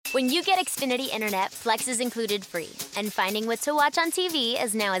When you get Xfinity Internet, Flex is included free. And finding what to watch on TV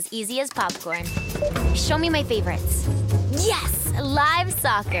is now as easy as popcorn. Show me my favorites. Yes! Live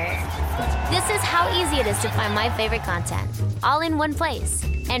soccer. This is how easy it is to find my favorite content, all in one place.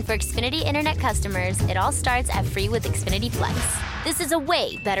 And for Xfinity Internet customers, it all starts at free with Xfinity Flex. This is a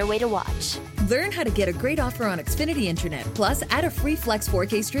way better way to watch. Learn how to get a great offer on Xfinity Internet. Plus, add a free Flex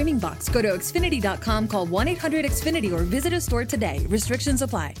 4K streaming box. Go to Xfinity.com, call 1-800-XFINITY or visit a store today. Restrictions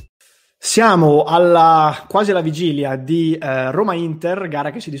apply. Siamo quasi alla vigilia di Roma-Inter, gara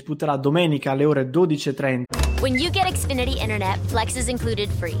che si disputerà domenica alle ore 12:30. When you get Xfinity Internet, Flex is included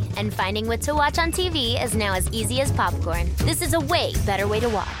free. And finding what to watch on TV is now as easy as popcorn. This is a way better way to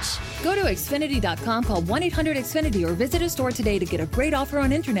watch. Go to Xfinity.com, call 1-800-XFINITY or visit a store today to get a great offer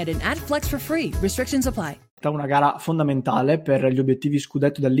on internet and add Flex for free. Restrictions apply. Una gara fondamentale per gli obiettivi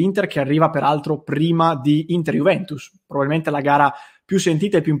scudetto dell'Inter, che arriva peraltro prima di Inter-Juventus, probabilmente la gara più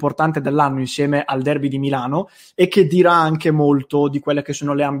sentita e più importante dell'anno insieme al derby di Milano, e che dirà anche molto di quelle che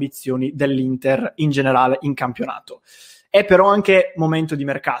sono le ambizioni dell'Inter in generale in campionato. È però anche momento di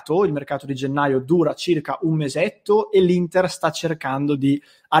mercato, il mercato di gennaio dura circa un mesetto e l'Inter sta cercando di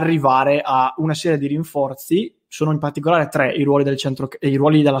arrivare a una serie di rinforzi. Sono in particolare 3 i ruoli del centro, i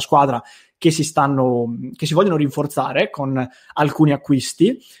ruoli della squadra che si vogliono rinforzare con alcuni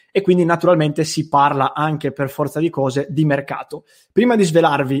acquisti, e quindi naturalmente si parla anche, per forza di cose, di mercato. Prima di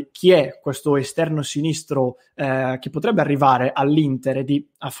svelarvi chi è questo esterno sinistro che potrebbe arrivare all'Inter e di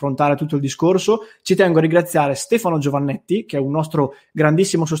affrontare tutto il discorso, ci tengo a ringraziare Stefano Giovannetti, che è un nostro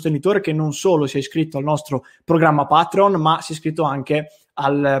grandissimo sostenitore, che non solo si è iscritto al nostro programma Patreon, ma si è iscritto anche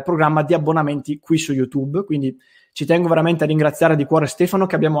al programma di abbonamenti qui su YouTube. Quindi ci tengo veramente a ringraziare di cuore Stefano,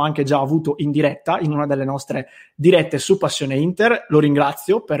 che abbiamo anche già avuto in diretta, in una delle nostre dirette su Passione Inter. Lo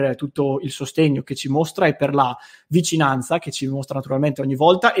ringrazio per tutto il sostegno che ci mostra e per la vicinanza che ci mostra naturalmente ogni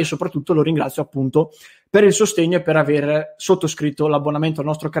volta, e soprattutto lo ringrazio appunto per il sostegno e per aver sottoscritto l'abbonamento al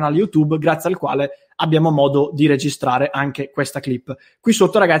nostro canale YouTube, grazie al quale abbiamo modo di registrare anche questa clip. Qui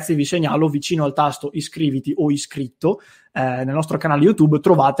sotto, ragazzi, vi segnalo, vicino al tasto iscriviti o iscritto nel nostro canale YouTube,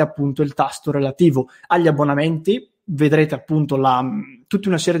 trovate appunto il tasto relativo agli abbonamenti. Vedrete appunto tutta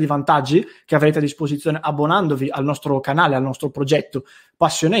una serie di vantaggi che avrete a disposizione abbonandovi al nostro canale, al nostro progetto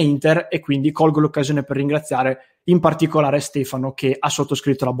Passione Inter, e quindi colgo l'occasione per ringraziare in particolare Stefano, che ha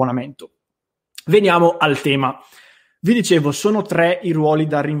sottoscritto l'abbonamento. Veniamo al tema. Vi dicevo, sono 3 i ruoli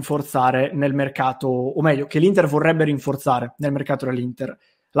da rinforzare nel mercato, o meglio, che l'Inter vorrebbe rinforzare nel mercato dell'Inter.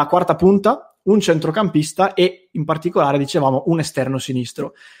 La quarta punta, un centrocampista e in particolare, dicevamo, un esterno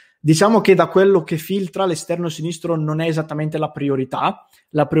sinistro. Diciamo che da quello che filtra, l'esterno sinistro non è esattamente la priorità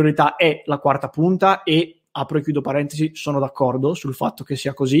è la quarta punta, e apro e chiudo parentesi, sono d'accordo sul fatto che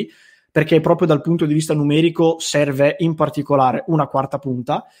sia così, perché proprio dal punto di vista numerico serve in particolare una quarta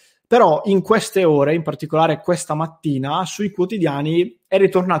punta. Però in queste ore, in particolare questa mattina, sui quotidiani è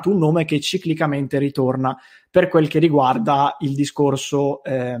ritornato un nome che ciclicamente ritorna per quel che riguarda il discorso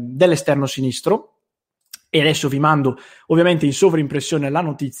dell'esterno sinistro. E adesso vi mando ovviamente in sovrimpressione la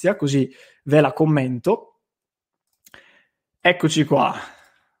notizia, così ve la commento. Eccoci qua.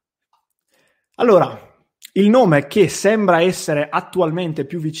 Allora, il nome che sembra essere attualmente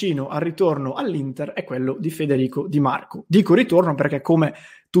più vicino al ritorno all'Inter è quello di Federico Di Marco. Dico ritorno perché, come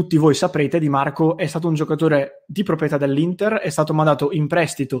tutti voi saprete, Di Marco è stato un giocatore di proprietà dell'Inter, è stato mandato in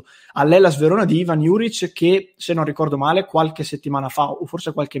prestito all'Hellas Verona di Ivan Juric, che, se non ricordo male, qualche settimana fa, o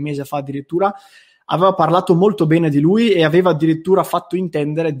forse qualche mese fa addirittura, aveva parlato molto bene di lui e aveva addirittura fatto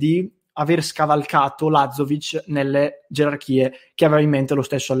intendere di aver scavalcato Lazovic nelle gerarchie che aveva in mente lo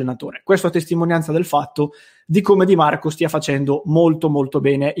stesso allenatore. Questo a testimonianza del fatto di come Di Marco stia facendo molto molto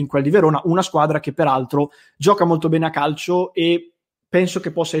bene in quel di Verona, una squadra che peraltro gioca molto bene a calcio e penso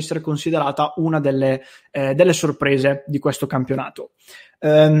che possa essere considerata una delle sorprese di questo campionato.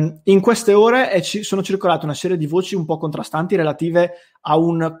 In queste ore sono circolate una serie di voci un po' contrastanti relative a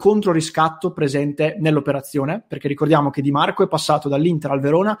un controriscatto presente nell'operazione, perché ricordiamo che Di Marco è passato dall'Inter al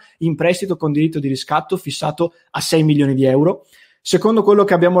Verona in prestito con diritto di riscatto fissato a 6 milioni di euro. Secondo quello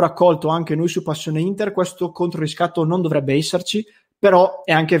che abbiamo raccolto anche noi su Passione Inter, questo controriscatto non dovrebbe esserci, però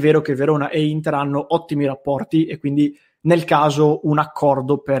è anche vero che Verona e Inter hanno ottimi rapporti e quindi nel caso un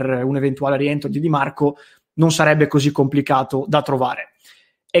accordo per un eventuale rientro di Di Marco non sarebbe così complicato da trovare.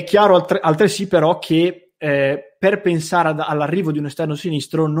 È chiaro altresì però che per pensare all'arrivo di un esterno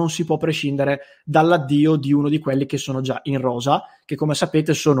sinistro non si può prescindere dall'addio di uno di quelli che sono già in rosa, che come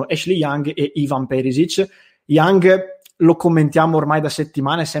sapete sono Ashley Young e Ivan Perisic. Young lo commentiamo ormai da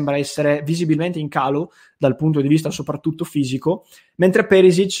settimane, sembra essere visibilmente in calo dal punto di vista soprattutto fisico, mentre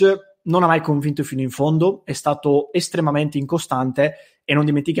Perisic non ha mai convinto fino in fondo, è stato estremamente incostante e non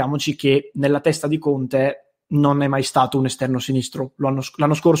dimentichiamoci che nella testa di Conte non è mai stato un esterno sinistro.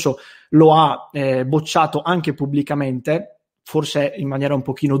 L'anno scorso lo ha bocciato anche pubblicamente, forse in maniera un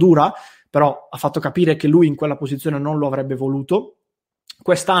pochino dura, però ha fatto capire che lui in quella posizione non lo avrebbe voluto.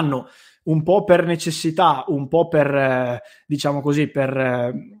 Quest'anno, un po' per necessità, un po' per, diciamo così,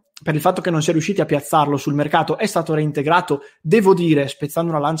 per il fatto che non si è riusciti a piazzarlo sul mercato, è stato reintegrato, devo dire,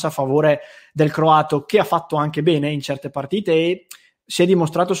 spezzando una lancia a favore del croato, che ha fatto anche bene in certe partite e si è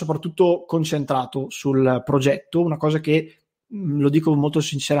dimostrato soprattutto concentrato sul progetto, una cosa che, lo dico molto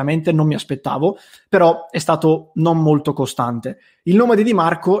sinceramente, non mi aspettavo, però è stato non molto costante. Il nome di Di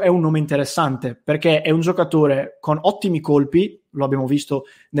Marco è un nome interessante, perché è un giocatore con ottimi colpi, lo abbiamo visto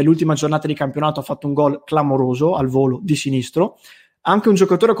nell'ultima giornata di campionato, ha fatto un gol clamoroso al volo di sinistro, anche un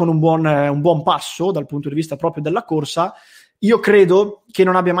giocatore con un buon passo dal punto di vista proprio della corsa. Io credo che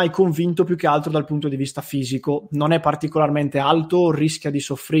non abbia mai convinto più che altro dal punto di vista fisico, non è particolarmente alto, rischia di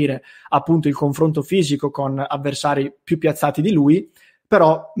soffrire appunto il confronto fisico con avversari più piazzati di lui,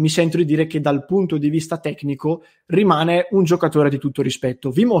 però mi sento di dire che dal punto di vista tecnico rimane un giocatore di tutto rispetto.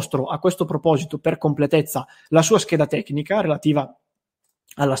 Vi mostro a questo proposito per completezza la sua scheda tecnica relativa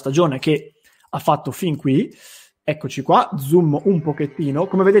alla stagione che ha fatto fin qui. Eccoci qua, zoom un pochettino.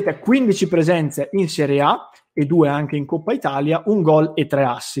 Come vedete, 15 presenze in Serie A e 2 anche in Coppa Italia, un gol e 3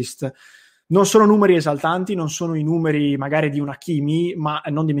 assist. Non sono numeri esaltanti, non sono i numeri magari di una Kimi, ma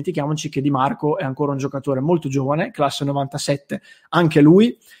non dimentichiamoci che Di Marco è ancora un giocatore molto giovane, classe 97, anche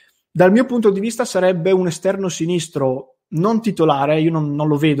lui. Dal mio punto di vista sarebbe un esterno sinistro non titolare, io non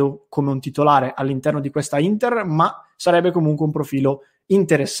lo vedo come un titolare all'interno di questa Inter, ma sarebbe comunque un profilo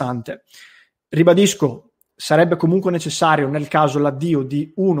interessante. Ribadisco, sarebbe comunque necessario nel caso l'addio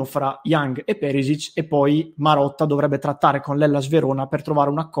di uno fra Young e Perisic e poi Marotta dovrebbe trattare con l'Hellas Verona per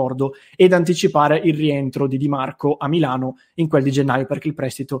trovare un accordo ed anticipare il rientro di Di Marco a Milano in quel di gennaio, perché il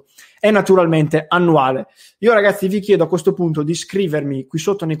prestito è naturalmente annuale. Io ragazzi vi chiedo a questo punto di scrivermi qui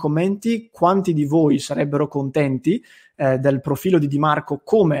sotto nei commenti quanti di voi sarebbero contenti del profilo di Di Marco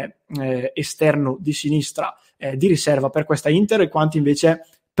come esterno di sinistra di riserva per questa Inter e quanti invece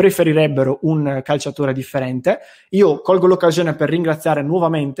preferirebbero un calciatore differente. Io colgo l'occasione per ringraziare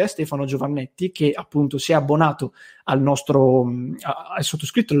nuovamente Stefano Giovannetti, che appunto si è abbonato al nostro, ha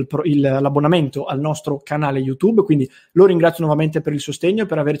sottoscritto l'abbonamento al nostro canale YouTube, quindi lo ringrazio nuovamente per il sostegno e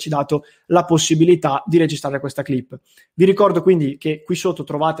per averci dato la possibilità di registrare questa clip. Vi ricordo quindi che qui sotto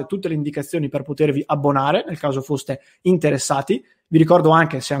trovate tutte le indicazioni per potervi abbonare nel caso foste interessati. Vi ricordo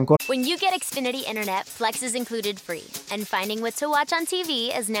anche, se ancora... When you get Xfinity Internet, Flex is included free, and finding what to watch on TV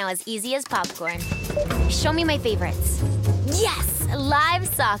is now as easy as popcorn. Show me my favorites. Yes, live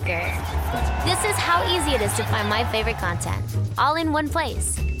soccer. This is how easy it is to find my favorite content, all in one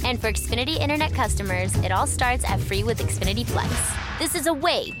place. And for Xfinity Internet customers, it all starts at free with Xfinity Flex. This is a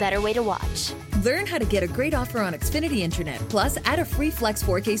way better way to watch. Learn how to get a great offer on Xfinity Internet. Plus, add a free Flex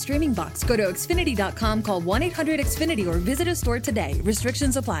 4K streaming box. Go to Xfinity.com, call 1-800-XFINITY or visit a store today.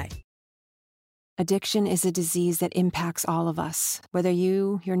 Restrictions apply. Addiction is a disease that impacts all of us. Whether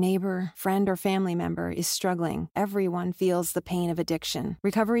you, your neighbor, friend, or family member is struggling, everyone feels the pain of addiction.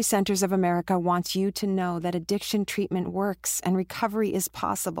 Recovery Centers of America wants you to know that addiction treatment works and recovery is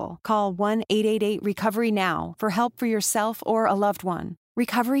possible. Call 1-888-RECOVERY now for help for yourself or a loved one.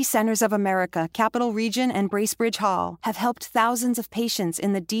 Recovery Centers of America, Capital Region, and Bracebridge Hall have helped thousands of patients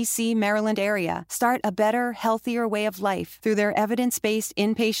in the D.C., Maryland area start a better, healthier way of life through their evidence-based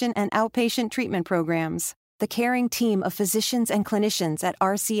inpatient and outpatient treatment programs. The caring team of physicians and clinicians at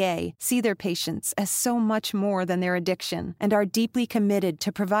RCA see their patients as so much more than their addiction and are deeply committed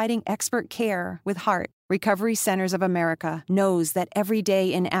to providing expert care with heart. Recovery Centers of America knows that every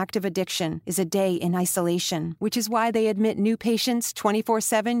day in active addiction is a day in isolation, which is why they admit new patients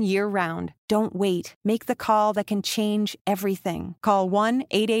 24/7 year-round. Don't wait. Make the call that can change everything. Call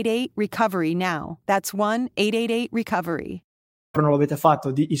 1-888-RECOVERY now. That's 1-888-RECOVERY. Non l'avete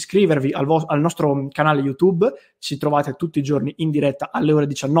fatto, di iscrivervi al nostro canale YouTube, ci trovate tutti i giorni in diretta alle ore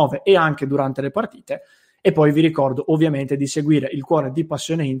 19 e anche durante le partite, e poi vi ricordo ovviamente di seguire il cuore di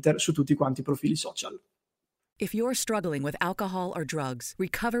Passione Inter su tutti quanti i profili social. If you're struggling with alcohol or drugs,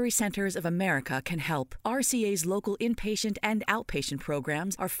 Recovery Centers of America can help. RCA's local inpatient and outpatient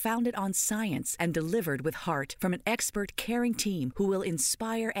programs are founded on science and delivered with heart from an expert caring team who will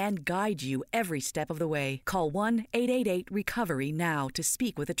inspire and guide you every step of the way. Call 1-888-RECOVERY now to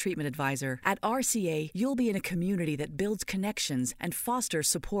speak with a treatment advisor. At RCA, you'll be in a community that builds connections and fosters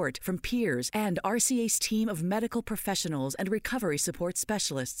support from peers and RCA's team of medical professionals and recovery support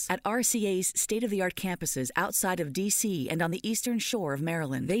specialists. At RCA's state-of-the-art campuses outside outside of D.C. and on the Eastern Shore of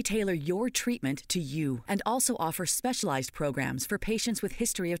Maryland. They tailor your treatment to you and also offer specialized programs for patients with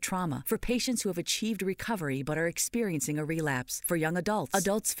history of trauma, for patients who have achieved recovery but are experiencing a relapse, for young adults,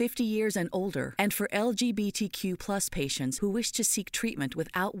 adults 50 years and older, and for LGBTQ plus patients who wish to seek treatment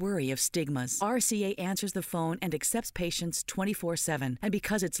without worry of stigmas. RCA answers the phone and accepts patients 24/7. And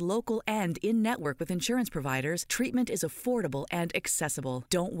because it's local and in-network with insurance providers, treatment is affordable and accessible.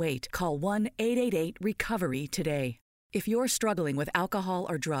 Don't wait. Call 1-888-RECOVERY today. If you're struggling with alcohol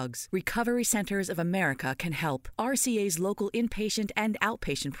or drugs, Recovery Centers of America can help. RCA's local inpatient and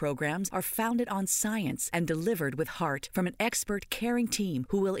outpatient programs are founded on science and delivered with heart from an expert caring team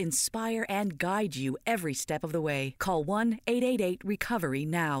who will inspire and guide you every step of the way. Call 1-888-RECOVERY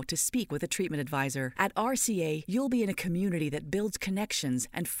now to speak with a treatment advisor. At RCA, you'll be in a community that builds connections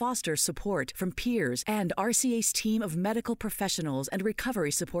and fosters support from peers and RCA's team of medical professionals and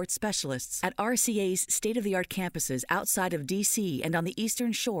recovery support specialists. At RCA's state-of-the-art campuses outside of D.C. and on the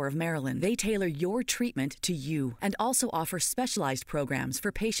Eastern Shore of Maryland, they tailor your treatment to you and also offer specialized programs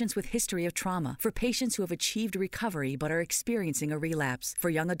for patients with history of trauma, for patients who have achieved recovery but are experiencing a relapse, for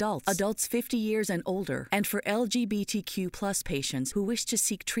young adults, adults 50 years and older, and for LGBTQ plus patients who wish to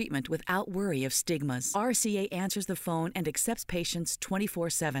seek treatment without worry of stigmas. RCA answers the phone and accepts patients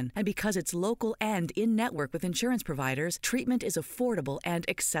 24/7. And because it's local and in-network with insurance providers, treatment is affordable and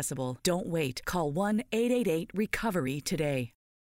accessible. Don't wait. Call 1-888-RECOVERY today.